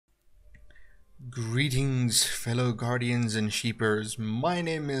Greetings, fellow guardians and sheepers. My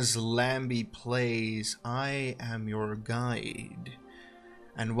name is Lambie Plays. I am your guide,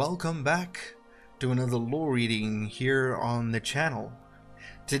 and welcome back to another lore reading here on the channel.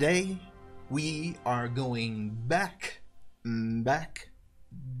 Today, we are going back in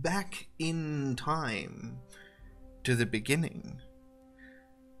time to the beginning,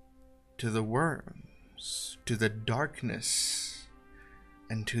 to the worms, to the darkness,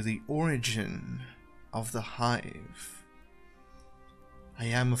 and to the origin of the Hive. I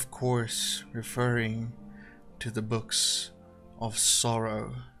am, of course, referring to the books of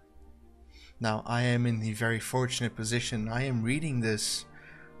sorrow. Now, I am in the very fortunate position, I am reading this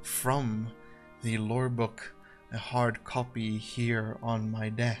from the lore book, a hard copy here on my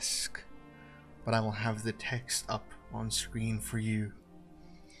desk, but I will have the text up on screen for you.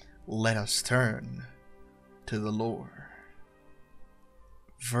 Let us turn to the lore.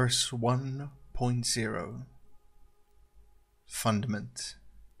 Verse 1.0 Fundament.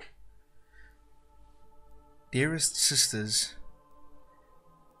 Dearest sisters,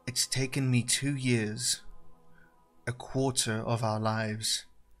 it's taken me 2 years, a quarter of our lives,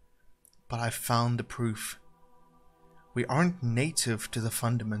 but I've found the proof. We aren't native to the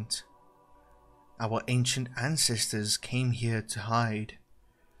fundament. Our ancient ancestors came here to hide.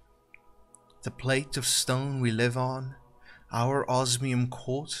 The plate of stone we live on, our osmium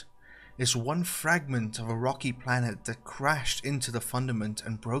court, is one fragment of a rocky planet that crashed into the fundament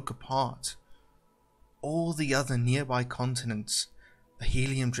and broke apart. All the other nearby continents, the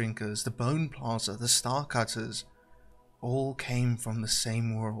helium drinkers, the bone plaza, the star cutters, all came from the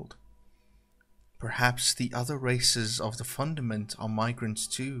same world. Perhaps the other races of the fundament are migrants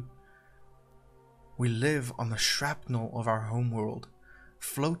too. We live on the shrapnel of our homeworld,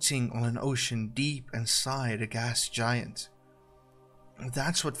 floating on an ocean deep inside a gas giant.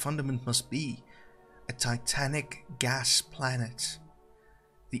 That's what Fundament must be, a titanic gas planet.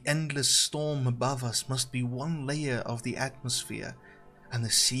 The endless storm above us must be one layer of the atmosphere, and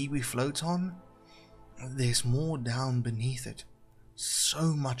the sea we float on? There's more down beneath it,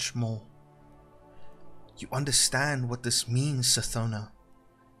 so much more. You understand what this means, Sathona.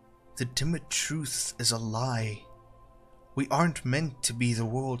 The dimmed truth is a lie. We aren't meant to be the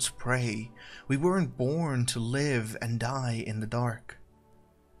world's prey. We weren't born to live and die in the dark.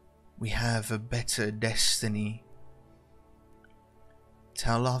 We have a better destiny.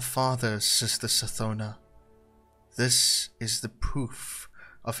 Tell our father, Sister Sathona, this is the proof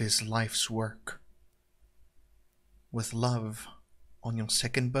of his life's work. With love, on your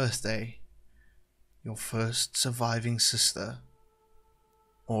 2nd birthday, your first surviving sister,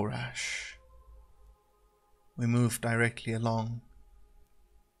 Orash. We move directly along.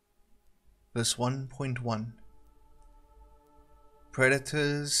 Verse 1.1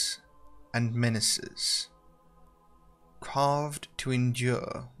 Predators and menaces, carved to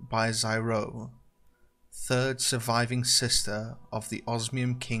endure by Zyro, 3rd surviving sister of the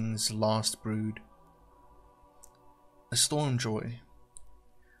Osmium King's last brood. A Stormjoy.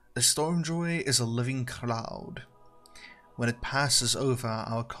 A Stormjoy is a living cloud. When it passes over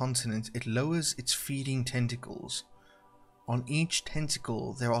our continent, it lowers its feeding tentacles. On each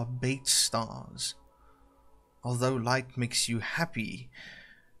tentacle there are bait stars. Although light makes you happy,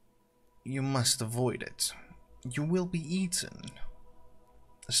 you must avoid it. You will be eaten.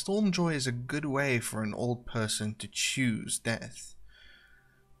 A Stormjoy is a good way for an old person to choose death.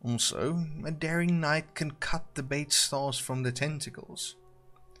 Also, a daring knight can cut the bait stars from the tentacles.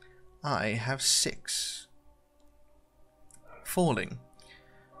 I have 6. Falling.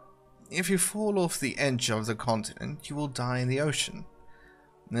 If you fall off the edge of the continent, you will die in the ocean.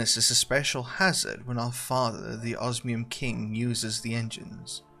 This is a special hazard when our father, the Osmium King, uses the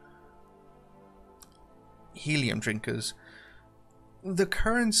engines. Helium drinkers. The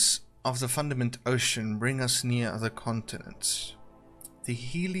currents of the fundament ocean bring us near other continents. The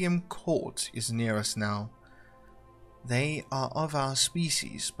helium court is near us now. They are of our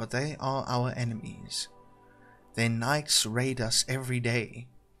species, but they are our enemies. Their knights raid us every day.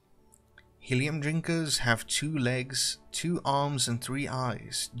 Helium drinkers have 2 legs, 2 arms and 3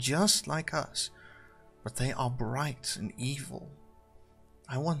 eyes, just like us, but they are bright and evil.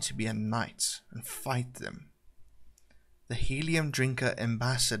 I want to be a knight and fight them. The helium drinker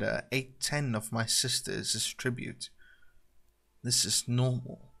ambassador ate 10 of my sisters as tribute. This is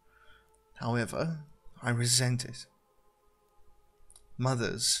normal. However, I resent it.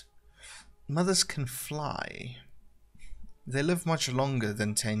 Mothers. Mothers can fly. They live much longer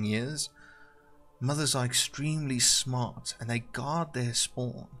than 10 years. Mothers are extremely smart and they guard their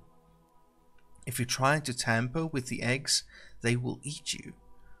spawn. If you try to tamper with the eggs, they will eat you.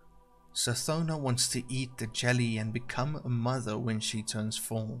 Sathona wants to eat the jelly and become a mother when she turns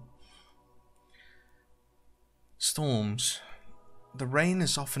 4. Storms. The rain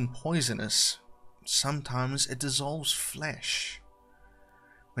is often poisonous. Sometimes it dissolves flesh.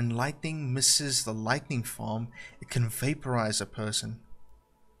 When lightning misses the lightning farm, it can vaporize a person.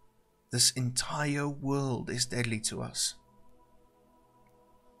 This entire world is deadly to us.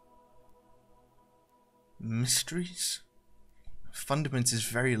 Mysteries? Fundament is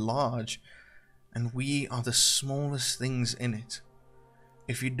very large, and we are the smallest things in it.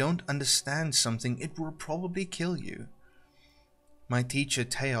 If you don't understand something, it will probably kill you. My teacher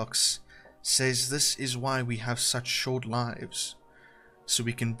Teox says this is why we have such short lives, so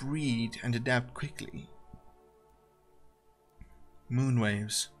we can breed and adapt quickly.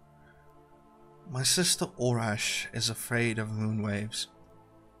 Moonwaves. My sister Orash is afraid of moonwaves.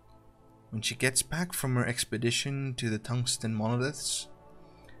 When she gets back from her expedition to the tungsten monoliths,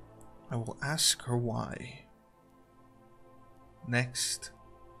 I will ask her why. Next,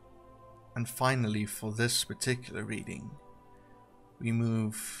 and finally for this particular reading, we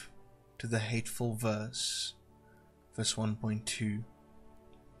move to the hateful verse, verse 1.2.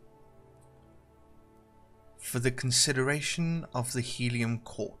 For the consideration of the Helium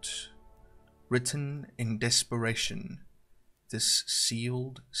Court, written in desperation, this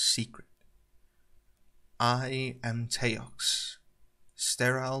sealed secret. I am Teox,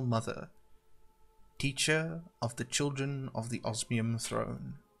 sterile mother, teacher of the children of the Osmium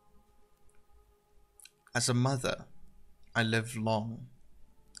throne. As a mother, I live long.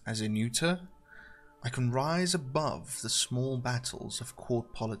 As a neuter, I can rise above the small battles of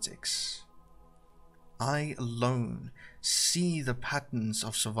court politics. I alone see the patterns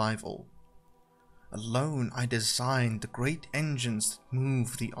of survival. Alone I designed the great engines that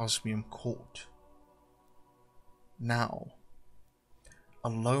move the Osmium court. Now,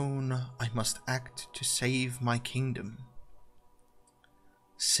 alone I must act to save my kingdom.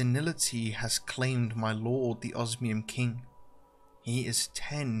 Senility has claimed my lord the Osmium king. He is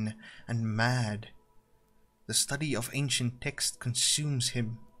 10 and mad. The study of ancient text consumes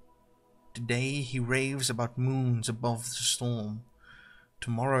him. Today he raves about moons above the storm.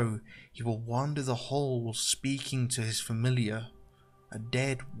 Tomorrow he will wander the halls speaking to his familiar, a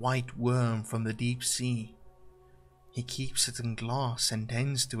dead white worm from the deep sea. He keeps it in glass and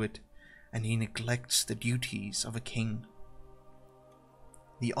tends to it, and he neglects the duties of a king.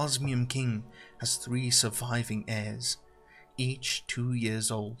 The Osmium king has 3 surviving heirs, each 2 years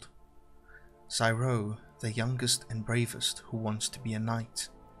old. Zyro, the youngest and bravest, who wants to be a knight.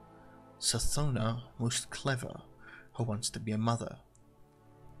 Sathona, most clever, who wants to be a mother.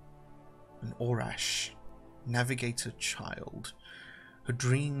 And Orash, navigator child, who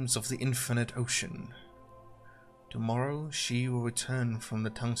dreams of the infinite ocean. Tomorrow she will return from the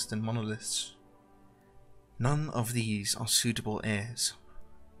tungsten monoliths. None of these are suitable heirs.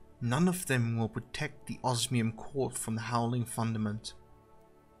 None of them will protect the Osmium court from the howling fundament.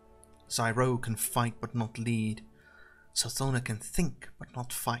 Zyro can fight but not lead. Sathona can think but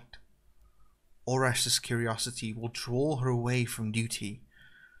not fight. Orash's curiosity will draw her away from duty.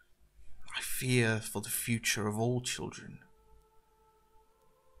 I fear for the future of all children.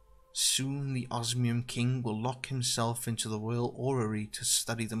 Soon the Osmium king will lock himself into the royal orrery to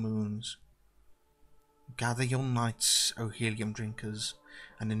study the moons. Gather your knights, O helium drinkers,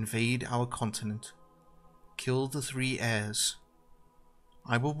 and invade our continent. Kill the 3 heirs.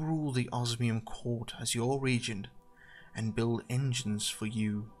 I will rule the Osmium court as your regent and build engines for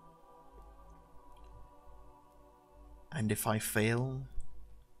you. And if I fail,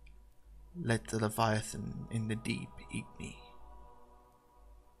 let the Leviathan in the deep eat me.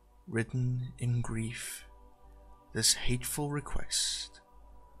 Written in grief, this hateful request.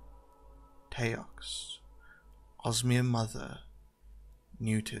 Teox, Osmium mother,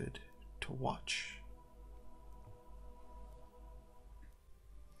 neutered to watch.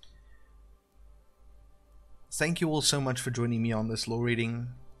 Thank you all so much for joining me on this lore reading.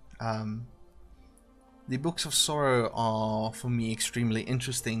 The Books of Sorrow are, for me, extremely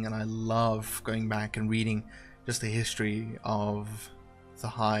interesting, and I love going back and reading just the history of the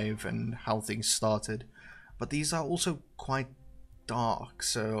Hive and how things started. But these are also quite dark,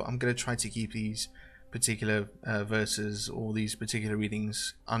 so I'm going to try to keep these particular verses or these particular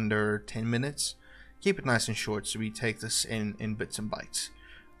readings under 10 minutes. Keep it nice and short so we take this in bits and bytes.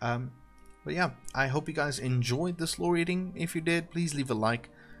 But yeah, I hope you guys enjoyed this lore reading. If you did, please leave a like.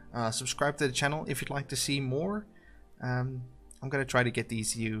 Subscribe to the channel if you'd like to see more. I'm going to try to get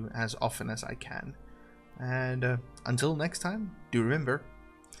these to you as often as I can. And until next time, do remember,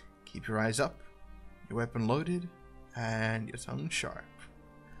 keep your eyes up, your weapon loaded, and your tongue sharp.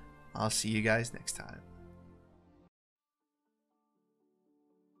 I'll see you guys next time.